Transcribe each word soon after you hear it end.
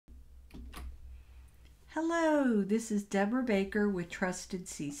Hello, this is Deborah Baker with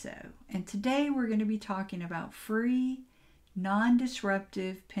TrustedCISO, and today we're going to be talking about free,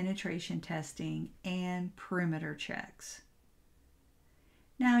 non-disruptive penetration testing and perimeter checks.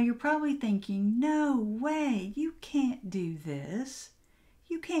 Now you're probably thinking, no way, you can't do this.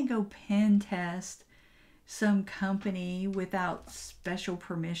 You can't go pen test some company without special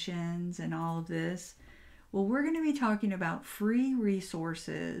permissions and all of this. Well, we're going to be talking about free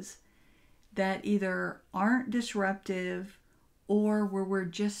resources that either aren't disruptive or where we're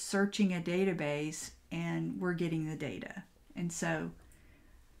just searching a database and we're getting the data. And so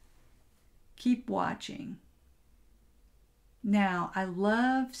keep watching. Now, I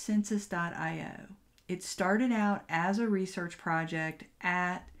love Census.io. It started out as a research project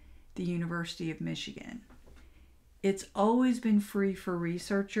at the University of Michigan. It's always been free for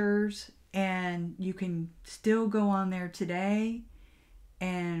researchers, and you can still go on there today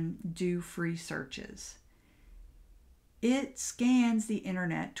and do free searches. It scans the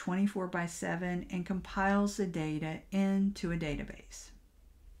internet 24/7 and compiles the data into a database.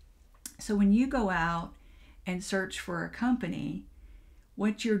 So when you go out and search for a company,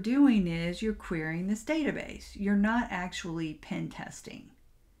 what you're doing is you're querying this database. You're not actually pen testing.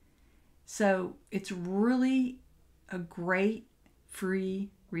 So it's really a great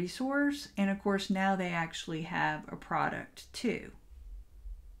free resource, and of course now they actually have a product too.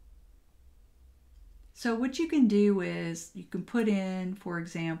 So what you can do is you can put in, for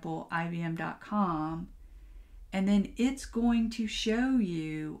example, IBM.com, and then it's going to show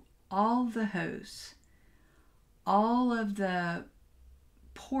you all the hosts, all of the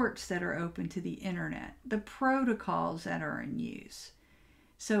ports that are open to the internet, the protocols that are in use.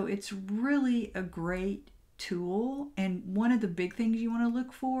 So it's really a great tool, and one of the big things you want to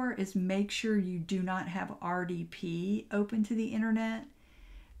look for is make sure you do not have RDP open to the internet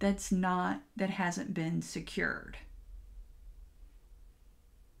that hasn't been secured.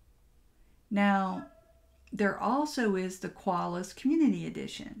 Now, there also is the Qualys Community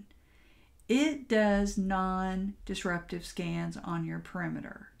Edition. It does non-disruptive scans on your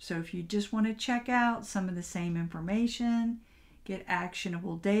perimeter. So if you just want to check out some of the same information, get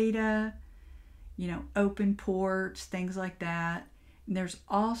actionable data, open ports, things like that. And there's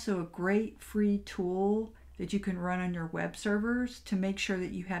also a great free tool that you can run on your web servers to make sure that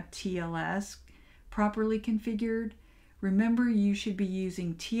you have TLS properly configured. Remember, you should be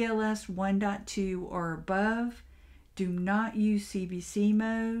using TLS 1.2 or above. Do not use CBC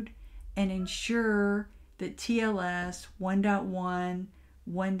mode, and ensure that TLS 1.1,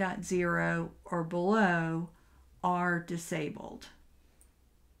 1.0 or below are disabled.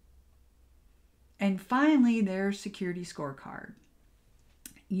 And finally, there's Security ScoreCard.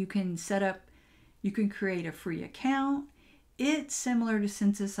 You can create a free account. It's similar to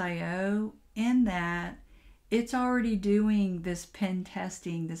Census.io in that it's already doing this pen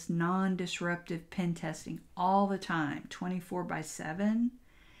testing, this non-disruptive pen testing all the time, 24/7.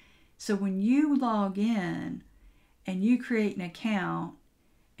 So when you log in and you create an account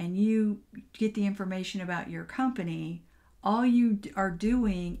and you get the information about your company, all you are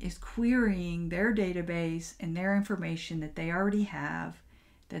doing is querying their database and their information that they already have,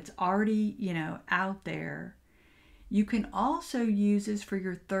 that's already, out there. You can also use this for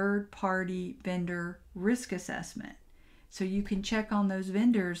your third-party vendor risk assessment. So you can check on those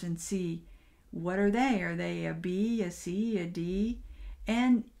vendors and see, what are they? Are they a B, a C, a D?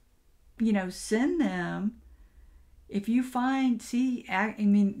 And, send them. If you find,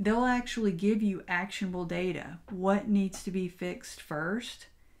 they'll actually give you actionable data. What needs to be fixed first?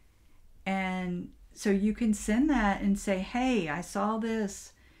 And so you can send that and say, hey, I saw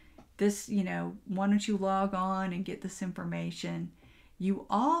this, why don't you log on and get this information? You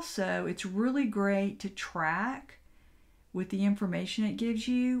also, it's really great to track with the information it gives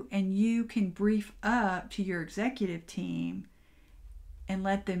you, and you can brief up to your executive team and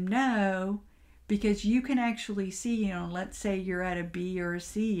let them know, because you can actually see, let's say you're at a B or a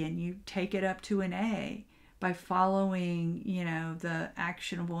C and you take it up to an A by following, the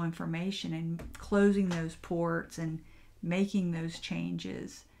actionable information and closing those ports and making those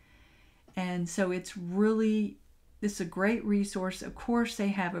changes. And so it's a great resource. Of course, they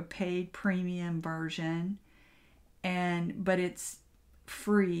have a paid premium version, but it's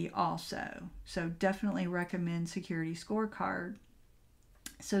free also. So definitely recommend Security ScoreCard.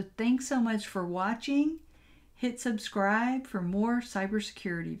 So thanks so much for watching. Hit subscribe for more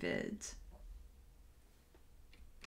cybersecurity vids.